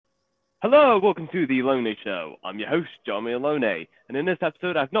Hello, welcome to the Lonely Show. I'm your host, Jeremy Alone, and in this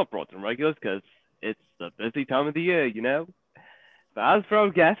episode, I've not brought some regulars because it's a busy time of the year. But as for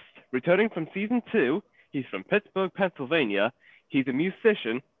our guest, returning from season two, he's from Pittsburgh, Pennsylvania. He's a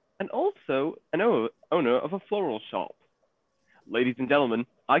musician and also an owner of a floral shop. Ladies and gentlemen,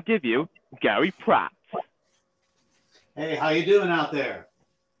 I give you Gary Pratt. Hey, how you doing out there?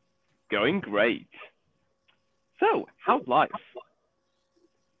 Going great. So, how's life?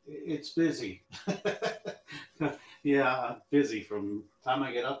 It's busy. Yeah, busy from time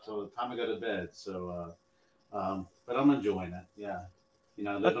I get up till the time I go to bed. But I'm enjoying it. Yeah,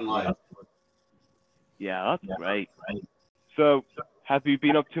 living life. Yeah, that's great. So, have you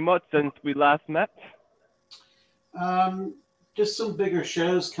been up to much since we last met? Um, just some bigger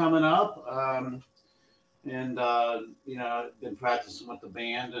shows coming up, been practicing with the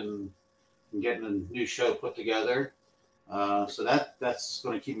band and getting a new show put together. So that's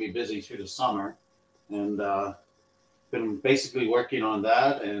going to keep me busy through the summer, and been basically working on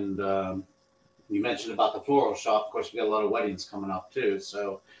that. And you mentioned about the floral shop. Of course, we got a lot of weddings coming up too.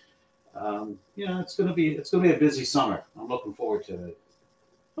 So it's gonna be a busy summer. I'm looking forward to it.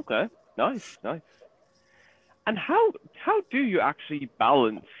 Okay, nice. And how do you actually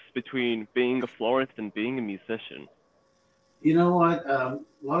balance between being a florist and being a musician? You know what? A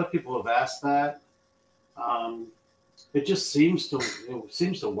lot of people have asked that. Um, it seems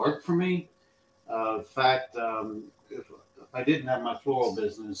to work for me. In fact, if I didn't have my floral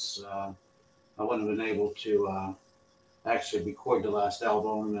business, I wouldn't have been able to actually record the last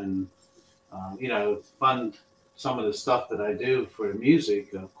album and fund some of the stuff that I do for the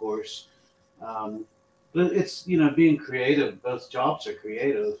music, of course. Um, but it's being creative. Both jobs are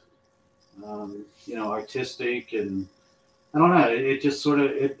creative, artistic, and I don't know. It just sort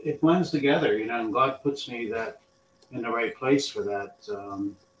of it blends together, and God puts me that in the right place for that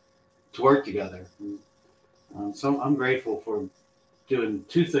to work together. And, so I'm grateful for doing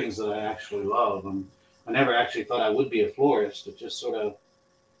two things that I actually love. I never actually thought I would be a florist. It just sort of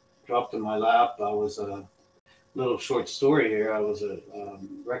dropped in my lap. I was a little short story here. I was a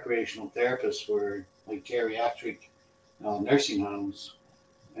recreational therapist for like geriatric nursing homes,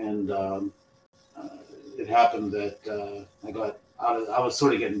 and uh, it happened that I was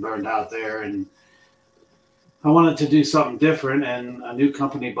sort of getting burned out there, and I wanted to do something different. And a new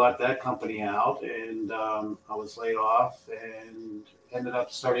company bought that company out, and I was laid off and ended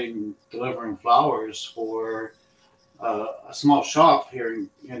up starting delivering flowers for a small shop here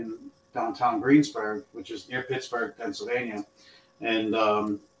in downtown Greensburg, which is near Pittsburgh, Pennsylvania. And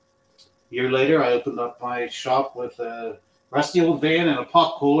a year later, I opened up my shop with a rusty old van and a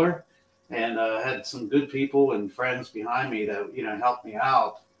pop cooler, and had some good people and friends behind me that helped me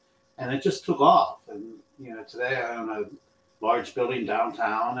out, and it just took off. And today I own a large building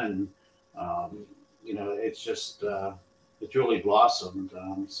downtown, and it's just it's really blossomed.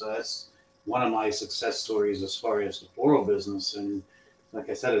 So that's one of my success stories as far as the floral business. And like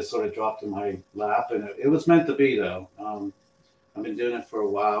I said, it sort of dropped in my lap, and it was meant to be, though. I've been doing it for a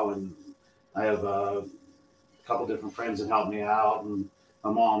while, and I have a couple different friends that help me out, and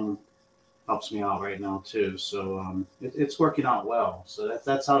my mom helps me out right now too. So it's working out well. So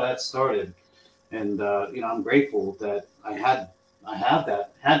that's how that started, and I'm grateful that I had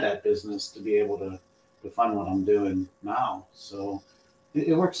that business to be able to fund what I'm doing now. So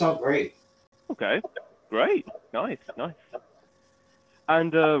it works out great. Okay, great, nice.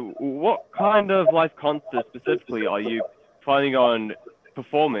 And what kind of live concerts specifically are you planning on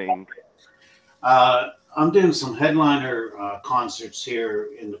performing? I'm doing some headliner concerts here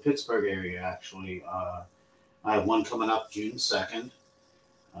in the Pittsburgh area, actually. I have one coming up June 2nd.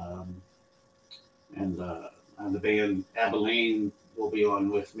 Um, and the band Abilene will be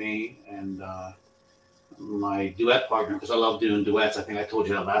on with me. And my duet partner, because I love doing duets. I think I told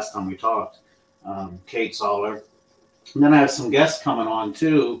you that last time we talked, Kate Zoller. And then I have some guests coming on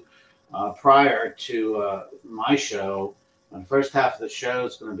too prior to my show. The first half of the show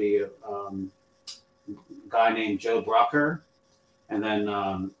is going to be a guy named Joe Brucker, and then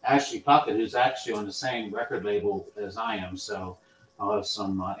Ashley Puckett, who's actually on the same record label as I am. So I'll have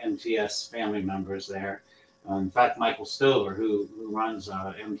some MTS family members there. In fact, Michael Stover, who runs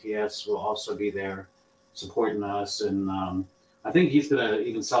MTS, will also be there supporting us. And I think he's going to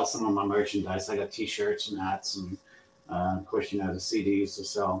even sell some of my merchandise. I got T-shirts and hats, and of course, the CDs to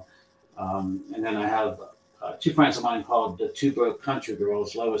sell. And then I have two friends of mine called the Two Broke Country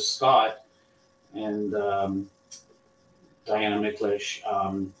Girls, Lois Scott and Diana Miklish.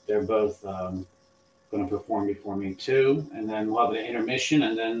 They're both going to perform before me too. And then we'll have an intermission,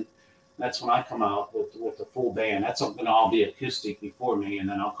 and then that's when I come out with the full band. That's going to all be acoustic before me, and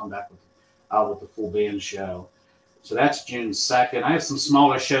then I'll come back with out with the full band show. So that's June 2nd. I have some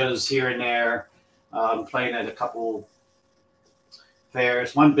smaller shows here and there. I'm playing at a couple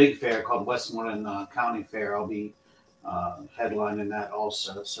fairs. One big fair called Westmoreland County Fair. I'll be headlining that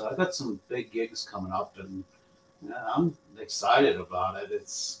also. So I got some big gigs coming up, and I'm excited about it.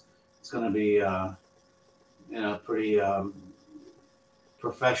 It's going to be pretty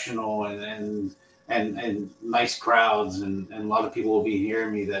professional and nice crowds, and a lot of people will be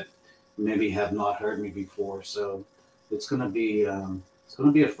hearing me that maybe have not heard me before. So it's going to be a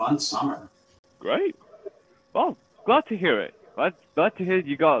fun summer. Great. Well, glad to hear it. Glad to hear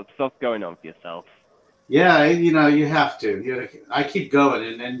you got stuff going on for yourself. Yeah, you have to. I keep going,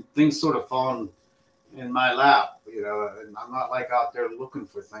 and then things sort of fall in my lap. And I'm not like out there looking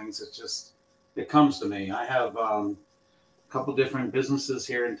for things. It comes to me. I have a couple different businesses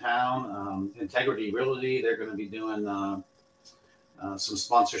here in town. Integrity Realty, they're going to be doing some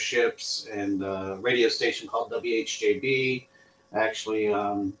sponsorships, and a radio station called WHJB. Actually,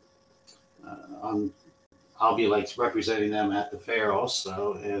 I'll be like representing them at the fair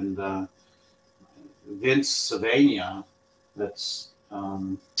also, and Vince Savania, that's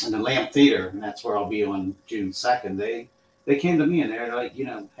in the Lamp Theater, and that's where I'll be on June 2nd. They came to me and they're like,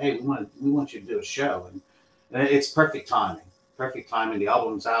 hey, we want you to do a show, and it's perfect timing. Perfect timing. The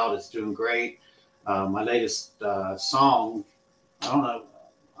album's out. It's doing great. My latest song, I don't know.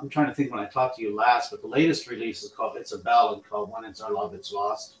 I'm trying to think when I talked to you last, but the latest release is called, it's a ballad called When It's Our Love, It's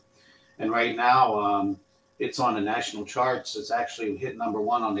Lost. And right now, it's on the national charts. It's actually hit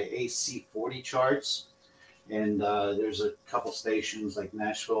 #1 on the AC40 charts. And there's a couple stations like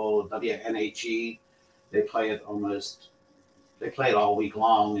Nashville, WNHE. They play it all week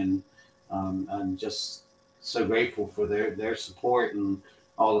long. And I'm just so grateful for their support and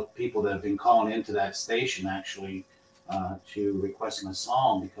all the people that have been calling into that station actually to request my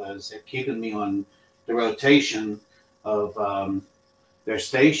song, because they're keeping me on the rotation of their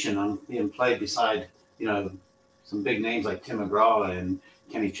station. I'm being played beside, some big names like Tim McGraw and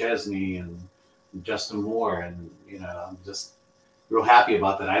Kenny Chesney and Justin Moore. And, I'm just real happy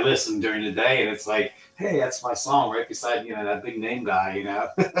about that. I listen during the day and it's like, hey, that's my song right beside, that big name guy,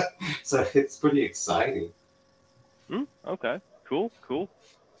 So it's pretty exciting. Okay. Cool.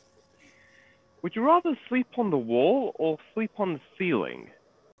 Would you rather sleep on the wall or sleep on the ceiling?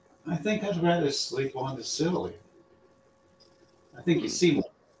 I think I'd rather sleep on the ceiling. I think you see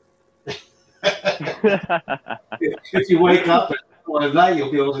more. If you wake up at night,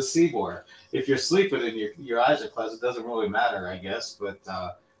 you'll be able to see more. If you're sleeping and your eyes are closed, it doesn't really matter, I guess. But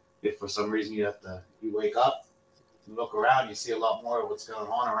if for some reason you wake up and look around, you see a lot more of what's going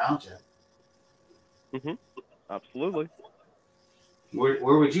on around you. Absolutely.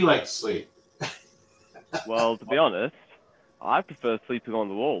 Where would you like to sleep? Well, to be honest, I prefer sleeping on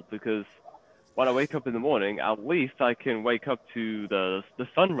the wall, because when I wake up in the morning, at least I can wake up to the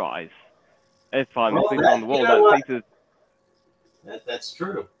sunrise. If I'm sleeping on the wall, that's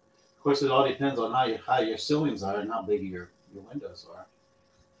true. Of course, it all depends on how your ceilings are and how big your windows are.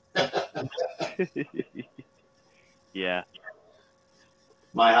 Yeah.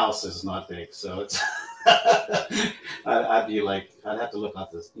 My house is not big, so it's. I'd have to look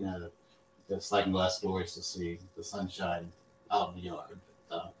out the sliding glass doors to see the sunshine out in the yard.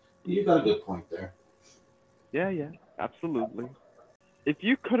 But, you got a good point there. Yeah, absolutely. If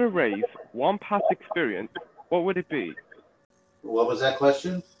you could erase one past experience, what would it be? What was that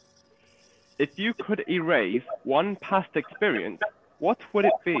question? If you could erase one past experience, what would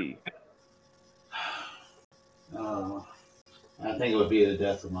it be? I think it would be the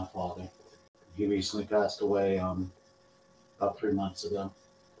death of my father. He recently passed away about 3 months ago.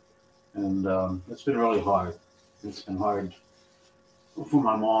 And it's been really hard. It's been hard for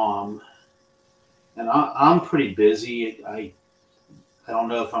my mom. And I'm pretty busy. I don't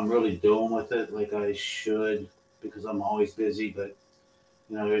know if I'm really doing with it like I should, because I'm always busy. But,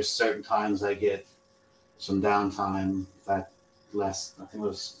 there's certain times I get some downtime. In fact, I think it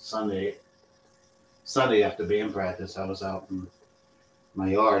was Sunday after band practice, I was out in my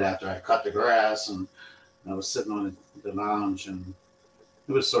yard after I cut the grass, and I was sitting on the lounge, and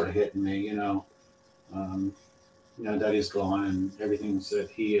it was sort of hitting me, Daddy's gone, and everything that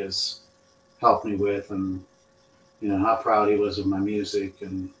he has helped me with, and how proud he was of my music,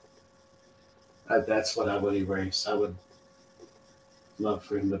 and that's what I would erase. I would love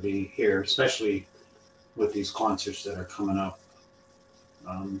for him to be here, especially with these concerts that are coming up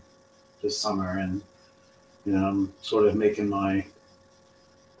this summer, and I'm sort of making my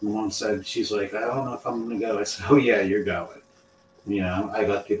mom said, she's like, I don't know if I'm gonna go. I said, oh yeah, you're going. I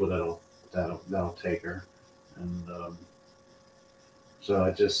got people that'll take her, and so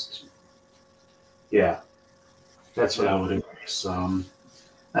Yeah, that's what I Yeah. would embrace.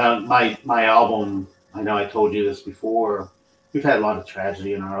 My album. I know I told you this before. We've had a lot of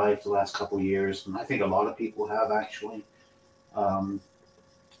tragedy in our life the last couple of years, and I think a lot of people have actually. Um,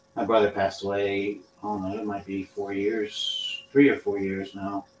 my brother passed away. I don't know. It might be 4 years, 3 or 4 years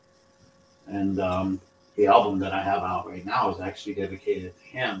now. And the album that I have out right now is actually dedicated to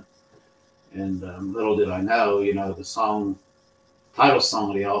him. And little did I know, the title song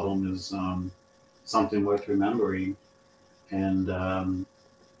of the album is "Something Worth Remembering," and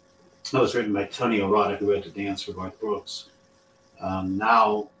that was written by Tony O'Rotta, who wrote the dance for Garth Brooks.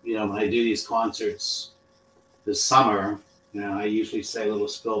 Now, when I do these concerts this summer, I usually say a little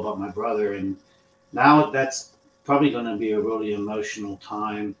spill about my brother, and now that's probably going to be a really emotional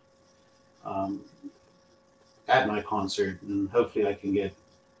time um, at my concert, and hopefully I can get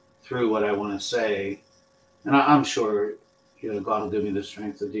through what I want to say. And I'm sure, God will give me the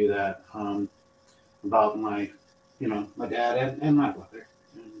strength to do that about my dad and my brother.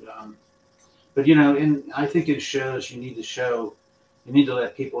 And but in I think in shows you need to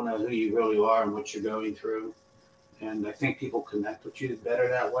let people know who you really are and what you're going through. And I think people connect with you better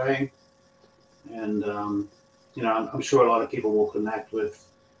that way. And I'm sure a lot of people will connect with,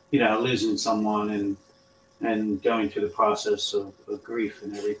 losing someone and going through the process of grief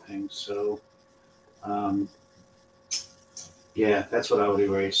and everything. So um, yeah, that's what I would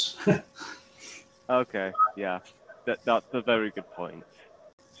erase. Okay. Yeah. That's a very good point.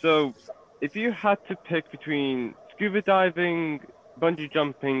 So, if you had to pick between scuba diving, bungee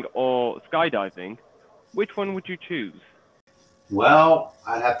jumping, or skydiving, which one would you choose? Well,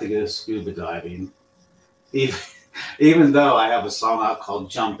 I'd have to go scuba diving. Even, even though I have a song out called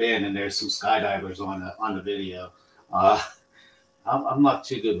 "Jump In" and there's some skydivers on the video, uh, I'm not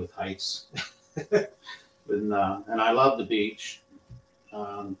too good with heights. And I love the beach.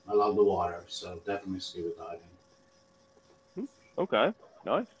 I love the water, so definitely scuba diving. Hmm, okay.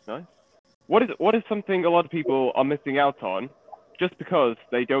 Nice. Nice. What is something a lot of people are missing out on just because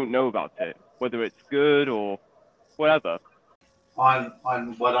they don't know about it, whether it's good or whatever? On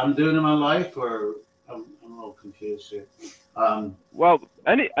what I'm doing in my life, or I'm a little confused here. Um, Well,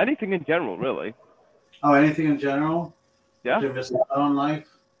 anything in general, really. oh, anything in general that Yeah. they're missing out on life?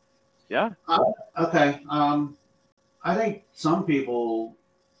 Yeah. Okay. I think some people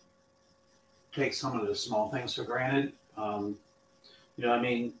take some of the small things for granted. I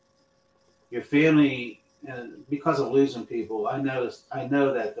mean, your family, and because of losing people, I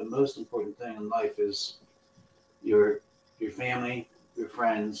know that the most important thing in life is your your family, your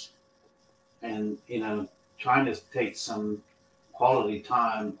friends, and trying to take some quality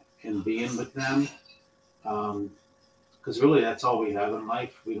time and being with them. Because really, that's all we have in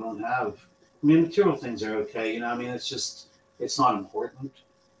life. We don't have. I mean, material things are okay. I mean, it's not important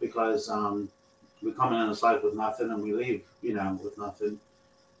because we come in this life with nothing and we leave, with nothing.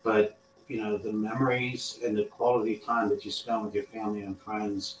 But the memories and the quality time that you spend with your family and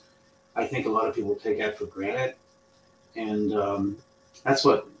friends, I think a lot of people take that for granted, and that's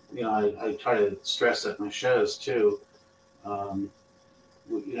what I try to stress at my shows too. Um,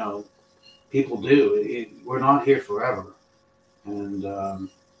 you know, people do. We're not here forever, and I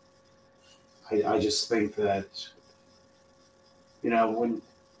just think that when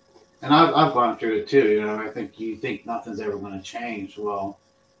and I've gone through it too. I think you think nothing's ever going to change. Well,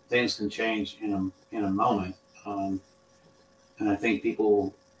 things can change in a moment, and I think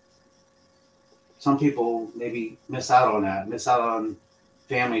some people maybe miss out on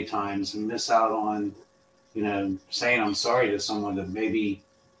family times, and miss out on saying I'm sorry to someone that maybe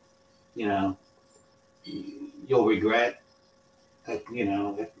you know you'll regret at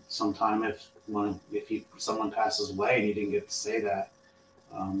sometime if someone passes away and you didn't get to say that.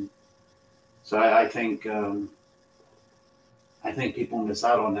 Um, so I think people miss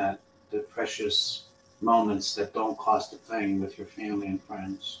out on that, the precious moments that don't cost a thing with your family and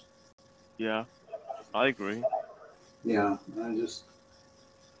friends. Yeah. I agree. Yeah,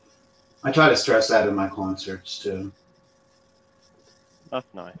 I try to stress that in my concerts too. That's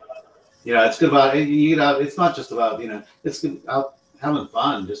nice. It's good about it's not just about it's good out having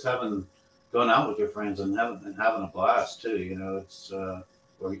fun, just having going out with your friends and having a blast too. It's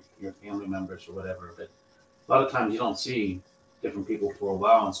or your family members or whatever. But a lot of times you don't see different people for a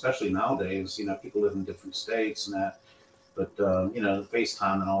while, and especially nowadays. People live in different states and that. But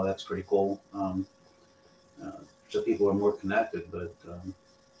FaceTime and all that's pretty cool. Uh, so people are more connected. But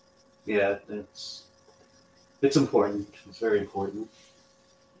yeah, it's important. It's very important.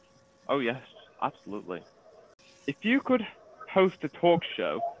 Oh yes, absolutely. If you could host a talk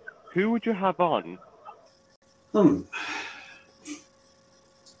show, who would you have on? Hmm.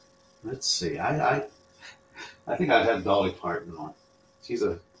 Let's see. I think I'd have Dolly Parton on. She's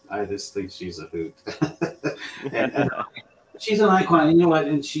a. I just think she's a hoot, and she's an icon. And you know what?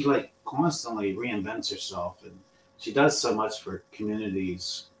 And she like constantly reinvents herself, and she does so much for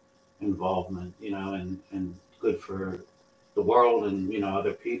communities involvement. You know, and good for the world and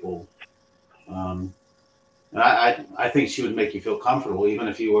other people. Um, and I think she would make you feel comfortable, even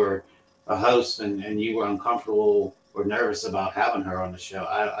if you were a host and you were uncomfortable or nervous about having her on the show.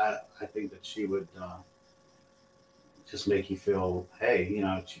 I think that she would just make you feel, hey,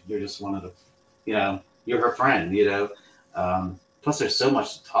 you're just one of the, you're her friend, Plus, there's so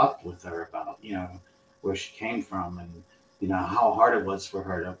much to talk with her about, where she came from and, how hard it was for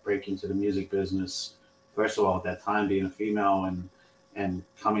her to break into the music business. First of all, at that time, being a female and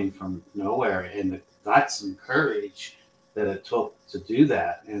coming from nowhere, and the guts and courage that it took to do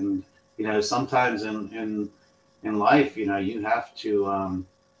that. And, sometimes in life, you have to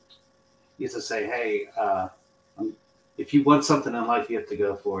say, hey, if you want something in life, you have to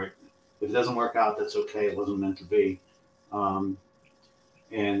go for it. If it doesn't work out, that's okay. It wasn't meant to be. Um,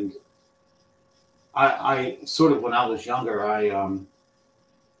 and I sort of, when I was younger, I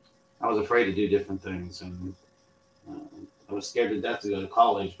was afraid to do different things, and uh, I was scared to death to go to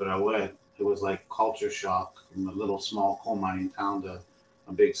college, but I went. It was like culture shock from a little small coal mining town to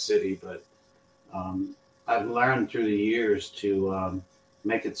a big city. But I've learned through the years to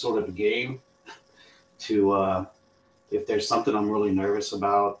make it sort of a game. To if there's something I'm really nervous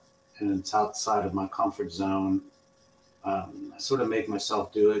about and it's outside of my comfort zone, I sort of make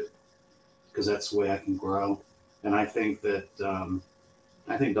myself do it because that's the way I can grow. And I think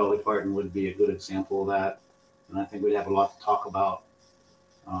Dolly Parton would be a good example of that. And I think we'd have a lot to talk about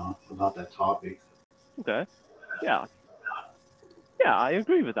that topic. Okay. Yeah. Yeah, I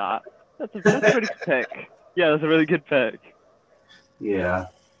agree with that. That's a pretty good pick. Yeah, that's a really good pick. Yeah.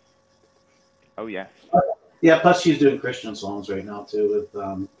 Oh yes. Yeah. Plus, she's doing Christian songs right now too, with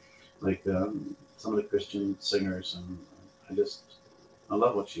some of the Christian singers, and I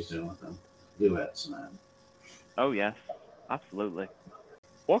love what she's doing with them duets, man. Oh yes. Absolutely.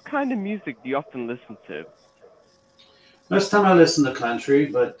 What kind of music do you often listen to? Most time I listen to country,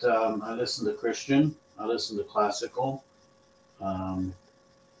 but I listen to Christian. I listen to classical. Um,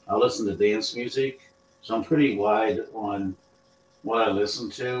 I listen to dance music. So I'm pretty wide on what I listen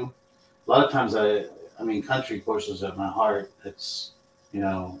to. A lot of times I mean, country courses at my heart. It's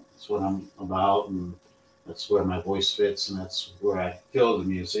what I'm about, and that's where my voice fits, and that's where I feel the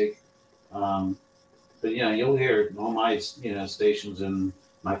music. Um, but you'll hear all my stations in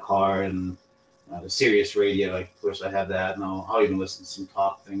my car and the Sirius radio. Like, of course, I have that, and I'll even listen to some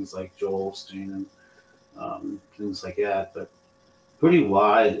talk things like Joel Osteen and things like that. But pretty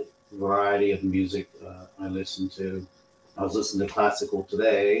wide variety of music I listen to. I was listening to classical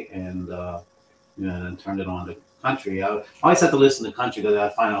today, and and turned it on to country. I always have to listen to country because I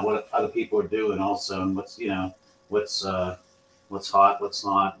find out what other people are doing also, and what's what's hot, what's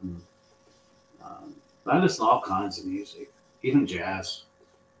not, and um, I listen to all kinds of music, even jazz.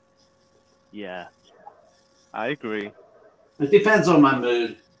 Yeah, I agree. It depends on my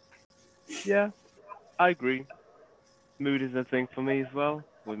mood. Yeah, I agree. Mood is a thing for me as well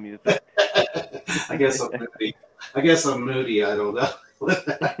with music. I guess I'm moody. I don't know.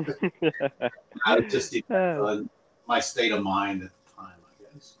 It just depends Uh, on my state of mind at the time,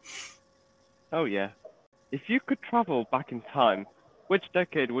 I guess. oh yeah. If you could travel back in time, which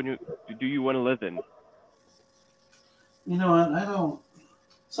decade would you do you want to live in? You know what? I don't.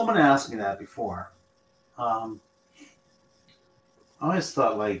 Someone asked me that before. Um, I always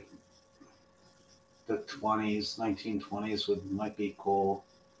thought like the 20s, 1920s might be cool.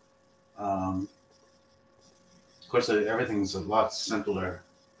 Um, of course, everything's a lot simpler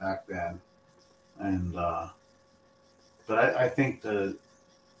back then, and but I think the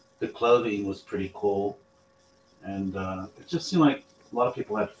clothing was pretty cool, and it just seemed like a lot of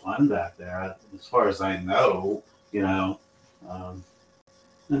people had fun back there, as far as I know. You know, um,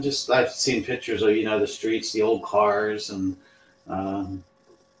 and just I've seen pictures of the streets, the old cars, and um,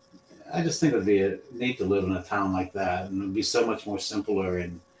 I just think it'd be neat to live in a town like that, and it'd be so much more simpler,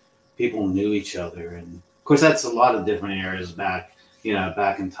 and people knew each other, and of course that's a lot of different eras back,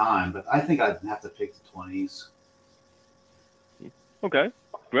 back in time. But I think I'd have to pick the 20s. Okay,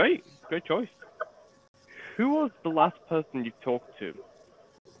 great choice. Who was the last person you talked to?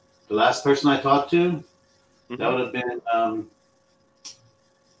 The last person I talked to, that Mhm. would have been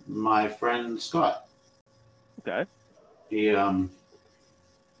my friend Scott. Okay. He um,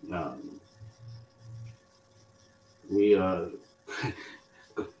 we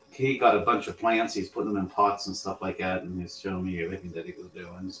he got a bunch of plants. He's putting them in pots and stuff like that, and he's showing me everything that he was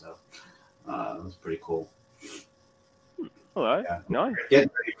doing. So it was pretty cool. All right, Yeah, nice.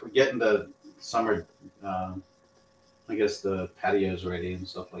 getting the summer. I guess the patios ready and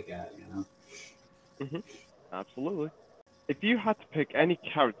stuff like that. Absolutely. If you had to pick any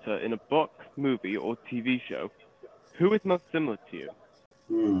character in a book, movie, or TV show, who is most similar to you?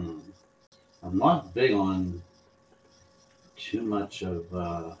 Hmm. I'm not big on too much of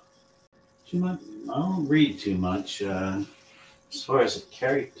too much. I don't read too much. As far as a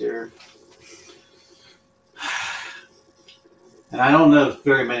character, and I don't know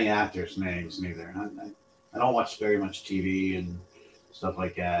very many actors' names neither. I don't watch very much TV and stuff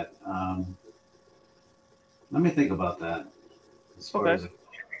like that. Let me think about that. As far Okay, as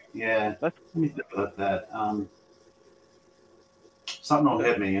yeah, that's let me think about that. Something will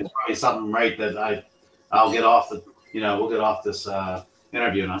hit me. It's probably something right that I'll get off the we'll get off this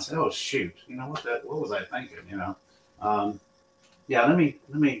interview and I'll say, oh shoot, what was I thinking? Um, yeah, let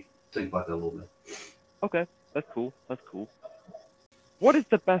me think about that a little bit. okay. That's cool. That's cool. What is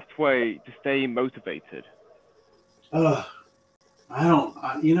the best way to stay motivated? Uh, I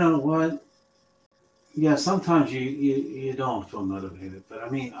don't. You know what? Yeah, sometimes you don't feel motivated, but I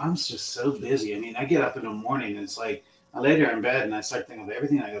mean, I'm just so busy. I mean, I get up in the morning and it's like I lay there in bed and I start thinking of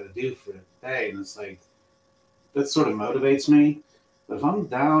everything I got to do for the day, and it's like that sort of motivates me. But if I'm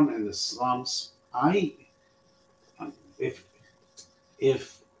down in the slumps, if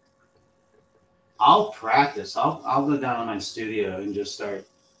if I'll practice, I'll go down in my studio and just start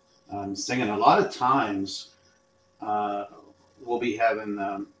singing. A lot of times, uh, we'll be having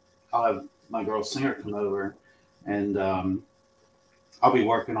I'll have my girl singer come over, and I'll be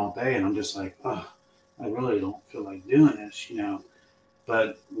working all day, and I'm just like, oh, I really don't feel like doing this.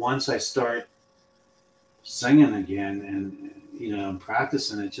 But once I start singing again and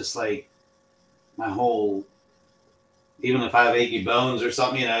practicing it, just like my whole, even if I have achy bones or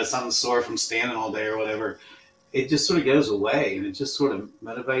something, something sore from standing all day or whatever, it just sort of goes away, and it just sort of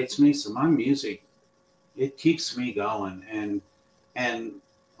motivates me. So my music, it keeps me going, and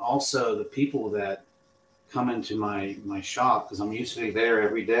also the people that come into my shop, because I'm usually there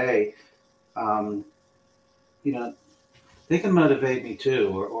every day. Um, you know, they can motivate me too,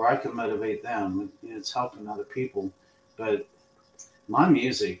 or I can motivate them. It's helping other people, but my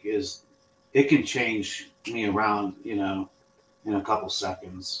music it can change me around, in a couple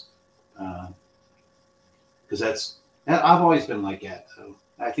seconds. Because I've always been like that. So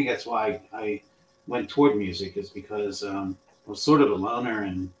I think that's why I went toward music, is because I was sort of a loner,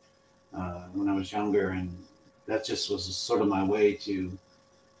 and when I was younger, and that just was sort of my way to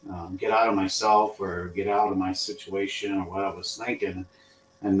get out of myself or get out of my situation or what I was thinking.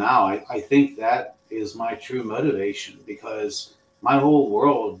 And now I think that is my true motivation, because my whole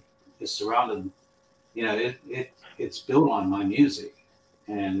world is surrounded, it's built on my music,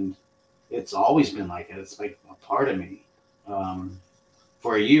 and it's always been like it. It's like a part of me. Um,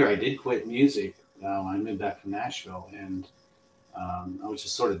 for a year, I did quit music. I moved back from Nashville, and I was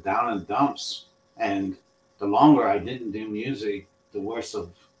just sort of down in the dumps. And the longer I didn't do music, the worse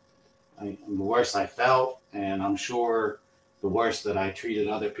I felt, and I'm sure the worse that I treated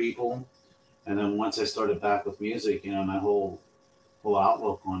other people. And then once I started back with music, my whole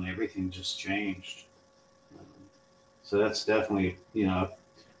outlook on everything just changed. Um, so that's definitely,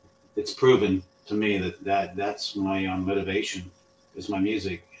 it's proven to me that's my motivation, is my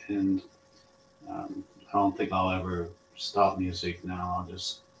music, and I don't think I'll ever stop music now. I'll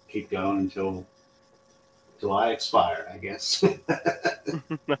just keep going until I expire, I guess.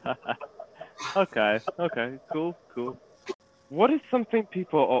 Okay, okay, cool, cool. What is something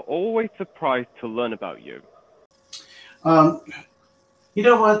people are always surprised to learn about you? um, you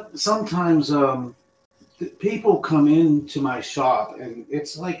know what? Sometimes people come into my shop, and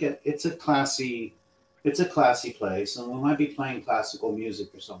it's a classy place, and we might be playing classical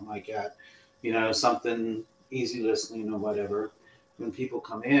music or something like that, something easy listening or whatever. When people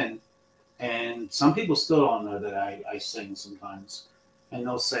come in, and some people still don't know that I sing sometimes, and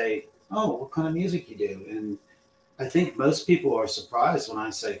they'll say, "Oh, what kind of music you do?" And I think most people are surprised when I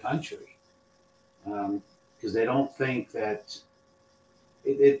say country, because they don't think that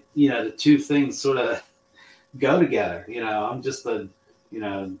the two things sort of go together. I'm just you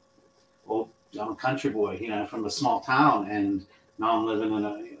know, old, I'm a country boy, from a small town, and now I'm living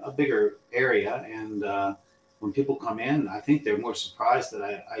in a bigger area. And when people come in, I think they're more surprised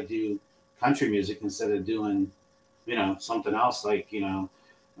that I do country music instead of doing, something else like,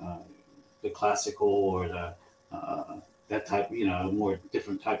 uh, the classical or the that type, more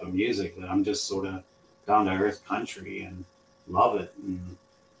different type of music. That I'm just sort of down to earth country and love it. And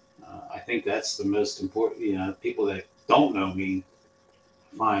I think that's the most important. People that don't know me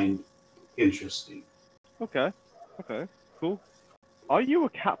find interesting. Okay. Okay. Cool. Are you a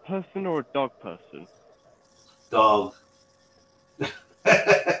cat person or a dog person? Dog.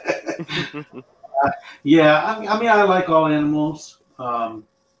 Yeah, I mean, I like all animals,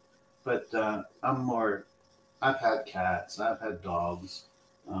 but I'm more. I've had cats, I've had dogs,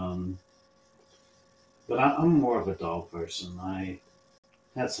 um, but I'm more of a dog person. I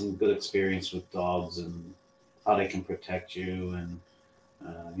had some good experience with dogs and how they can protect you, and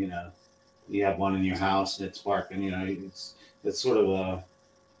you know, you have one in your house and it's barking. It's sort of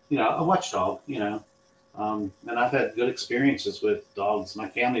a watchdog. And I've had good experiences with dogs. My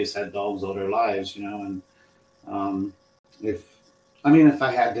family has had dogs all their lives. And um, if if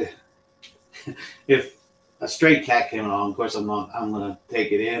I had to, if a stray cat came along, of course I'm gonna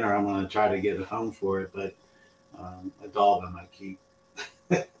take it in or I'm gonna try to get a home for it. But a dog I might keep.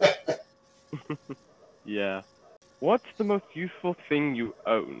 Yeah. What's the most useful thing you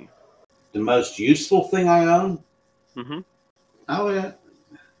own? The most useful thing I own, Mm-hmm. I would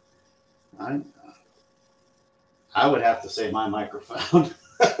I, I would have to say my microphone.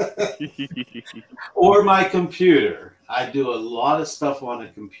 Or my computer. I do a lot of stuff on a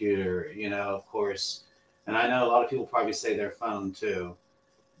computer, of course. And I know a lot of people probably say their phone too.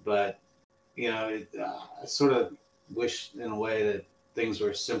 But, I sort of wish in a way that things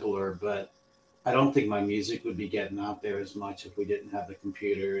were simpler. But I don't think my music would be getting out there as much if we didn't have the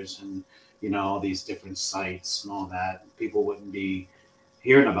computers and, all these different sites and all that. People wouldn't be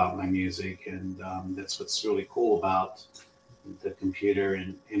hearing about my music. And that's what's really cool about the computer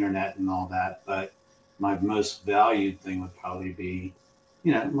and internet and all that. But my most valued thing would probably be,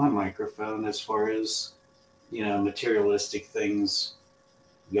 my microphone as far as, materialistic things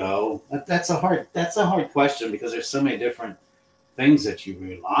go. That's a hard question because there's so many different things that you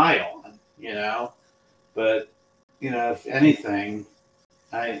rely on. But, if anything,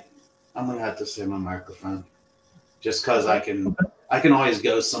 I I'm gonna have to say my microphone. Just because I can always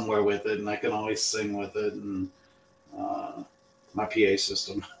go somewhere with it and I can always sing with it and uh, my PA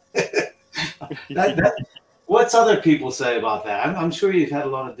system. What's other people say about that? I'm sure you've had a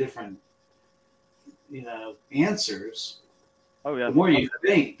lot of different, answers. Oh The yeah. more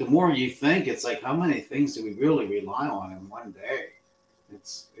you think, it's like how many things do we really rely on in one day?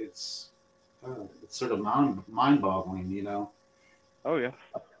 It's sort of mind-boggling. Oh yeah.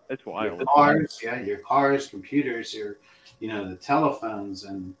 It's Your wild. cars, yeah, your cars, computers, the telephones,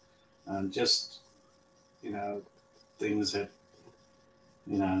 and just you know things that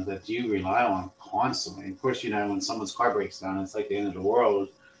you rely on constantly. Of course, when someone's car breaks down, it's like the end of the world.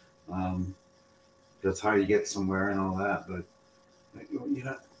 Um, that's how you get somewhere and all that. But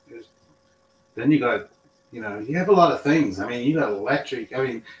there's, then you got, you have a lot of things. I mean, you got electric. I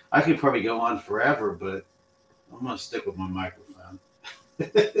mean, I could probably go on forever, but I'm gonna stick with my microphone.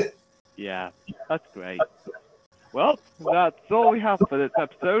 Yeah. That's great. Well, that's all we have for this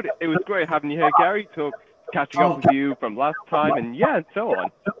episode. It was great having you here, Gary. Catching up Oh, with you from last time, and so on.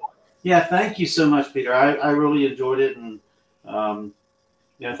 yeah, thank you so much, Peter. I really enjoyed it, and um,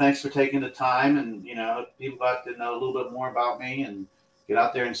 thanks for taking the time. And if people got to know a little bit more about me and get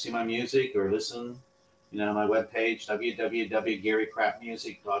out there and see my music or listen. My webpage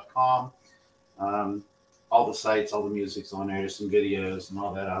www.garycrapmusic.com. Um, all the sites, all the music's on there. There's some videos and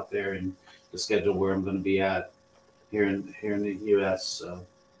all that out there, and the schedule where I'm going to be at here in the U.S. So,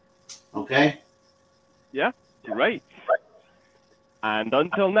 okay. Yeah, great. And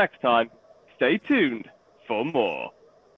until next time, stay tuned for more.